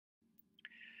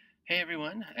Hey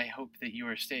everyone, I hope that you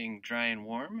are staying dry and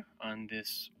warm on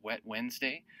this wet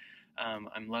Wednesday.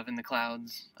 I'm loving the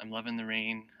clouds, I'm loving the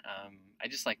rain. I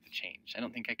just like the change. I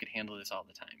don't think I could handle this all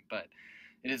the time, but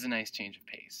it is a nice change of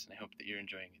pace, and I hope that you're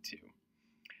enjoying it too.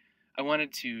 I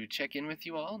wanted to check in with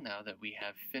you all now that we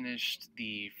have finished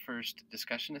the first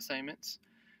discussion assignments.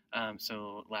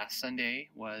 So last Sunday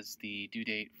was the due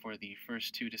date for the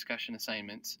first two discussion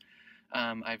assignments.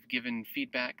 I've given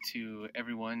feedback to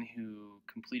everyone who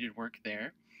completed work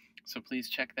there, so please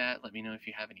check that. Let me know if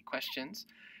you have any questions.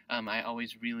 I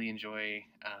always really enjoy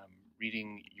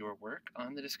reading your work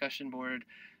on the discussion board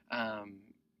um,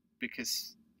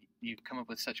 because you come up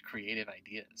with such creative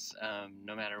ideas.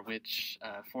 No matter which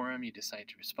forum you decide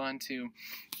to respond to,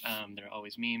 there are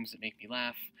always memes that make me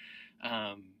laugh,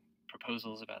 um,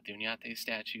 proposals about the Oñate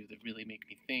statue that really make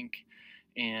me think,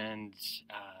 and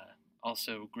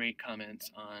also great comments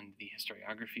on the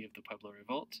historiography of the Pueblo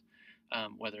Revolt,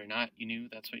 whether or not you knew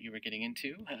that's what you were getting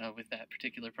into with that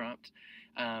particular prompt.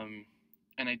 And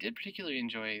I did particularly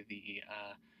enjoy the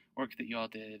work that you all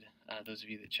did, those of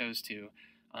you that chose to,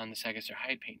 on the Sagaster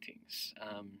Hyde paintings.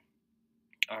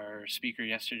 Our speaker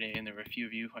yesterday, and there were a few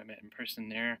of you who I met in person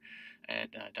there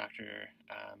at Dr.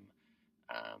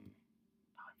 I'm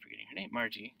forgetting her name,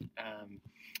 Margie.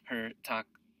 Her talk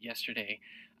yesterday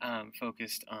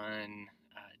focused on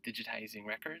digitizing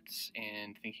records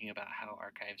and thinking about how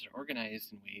archives are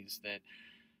organized in ways that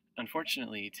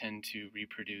unfortunately tend to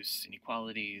reproduce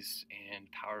inequalities and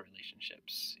power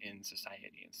relationships in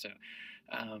society. And so,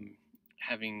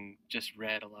 having just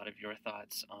read a lot of your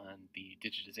thoughts on the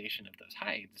digitization of those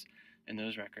hides and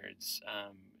those records,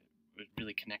 was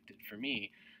really connected for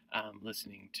me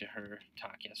listening to her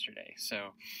talk yesterday.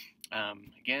 So,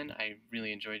 again, I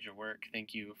really enjoyed your work.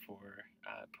 Thank you for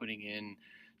putting in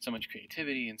so much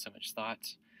creativity and so much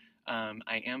thought.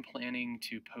 I am planning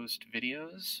to post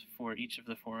videos for each of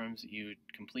the forums that you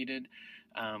completed,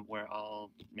 where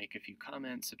I'll make a few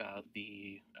comments about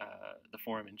the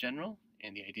forum in general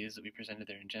and the ideas that we presented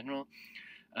there in general.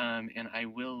 And I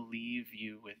will leave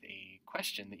you with a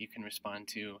question that you can respond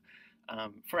to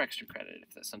for extra credit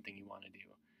if that's something you want to do.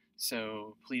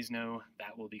 So please know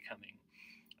that will be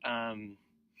coming.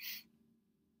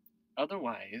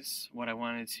 Otherwise, what I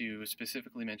wanted to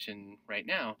specifically mention right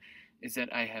now is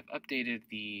that I have updated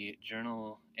the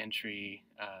journal entry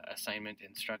assignment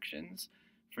instructions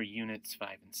for units 5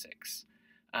 and 6.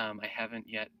 I haven't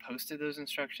yet posted those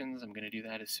instructions. I'm going to do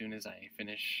that as soon as I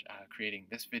finish creating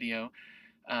this video.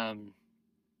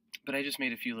 But I just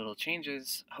made a few little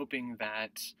changes, hoping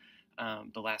that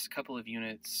the last couple of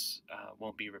units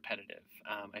won't be repetitive.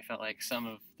 I felt like some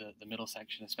of the middle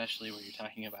section, especially where you're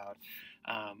talking about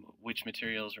which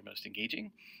materials are most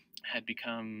engaging, had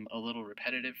become a little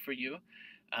repetitive for you.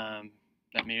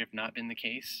 That may have not been the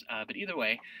case, but either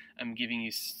way, I'm giving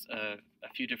you a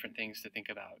few different things to think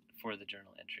about for the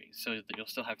journal entry. So that you'll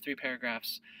still have 3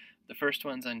 paragraphs. The first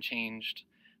one's unchanged,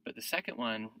 but the second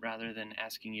one, rather than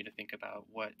asking you to think about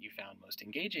what you found most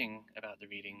engaging about the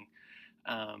reading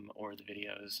or the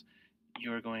videos,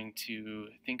 you're going to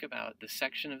think about the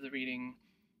section of the reading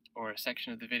or a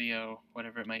section of the video,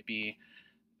 whatever it might be,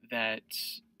 that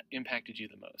impacted you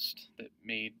the most, that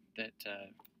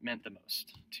meant the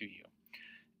most to you,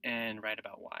 and write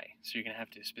about why. So you're going to have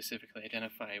to specifically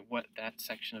identify what that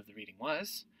section of the reading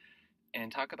was, and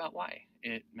talk about why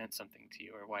it meant something to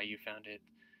you, or why you found it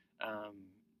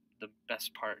the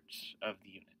best part of the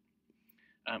unit.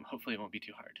 Hopefully it won't be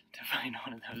too hard to find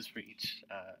one of those for each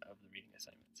of the reading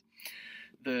assignments.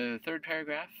 The third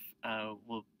paragraph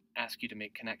will ask you to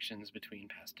make connections between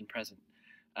past and present.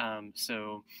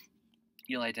 So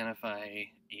you'll identify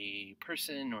a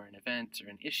person or an event or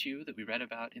an issue that we read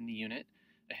about in the unit,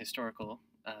 a historical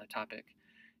topic,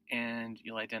 and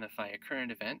you'll identify a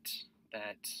current event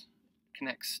that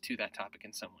connects to that topic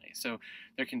in some way. So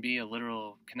there can be a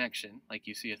literal connection, like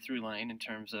you see a through line in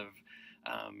terms of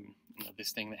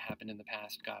this thing that happened in the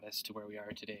past got us to where we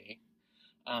are today.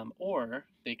 Or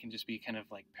they can just be kind of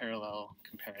like parallel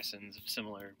comparisons of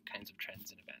similar kinds of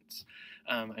trends and events.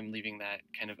 I'm leaving that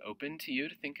kind of open to you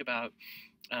to think about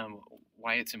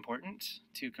why it's important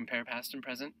to compare past and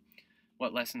present,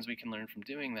 what lessons we can learn from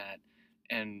doing that,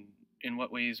 and in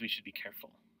what ways we should be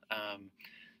careful.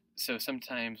 So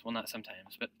sometimes, well, not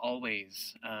sometimes, but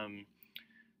always,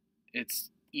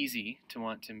 it's easy to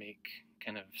want to make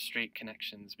kind of straight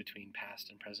connections between past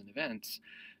and present events,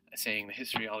 saying the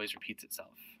history always repeats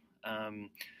itself.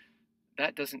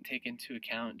 That doesn't take into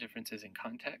account differences in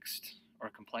context or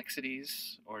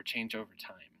complexities or change over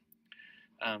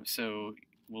time. So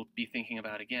we'll be thinking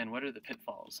about, again, what are the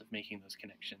pitfalls of making those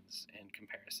connections and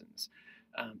comparisons?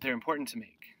 They're important to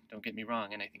make. Don't get me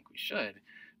wrong, and I think we should,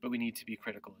 but we need to be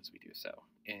critical as we do so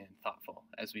and thoughtful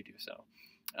as we do so.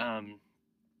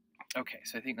 Okay,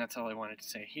 so I think that's all I wanted to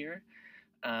say here.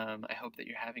 I hope that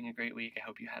you're having a great week. I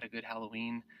hope you had a good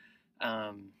Halloween.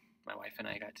 My wife and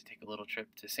I got to take a little trip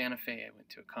to Santa Fe. I went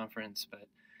to a conference, but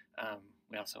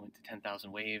we also went to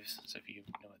 10,000 Waves. So if you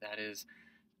know what that is,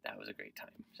 that was a great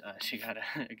time. She got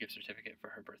a gift certificate for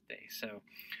her birthday. So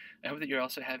I hope that you're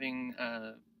also having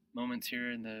moments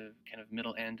here in the kind of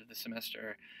middle end of the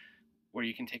semester where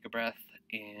you can take a breath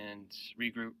and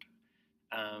regroup.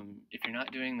 If you're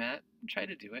not doing that, try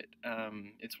to do it.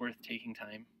 It's worth taking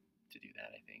time to do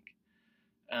that, I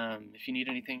think. If you need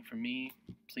anything from me,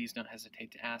 please don't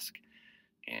hesitate to ask,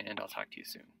 and I'll talk to you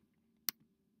soon.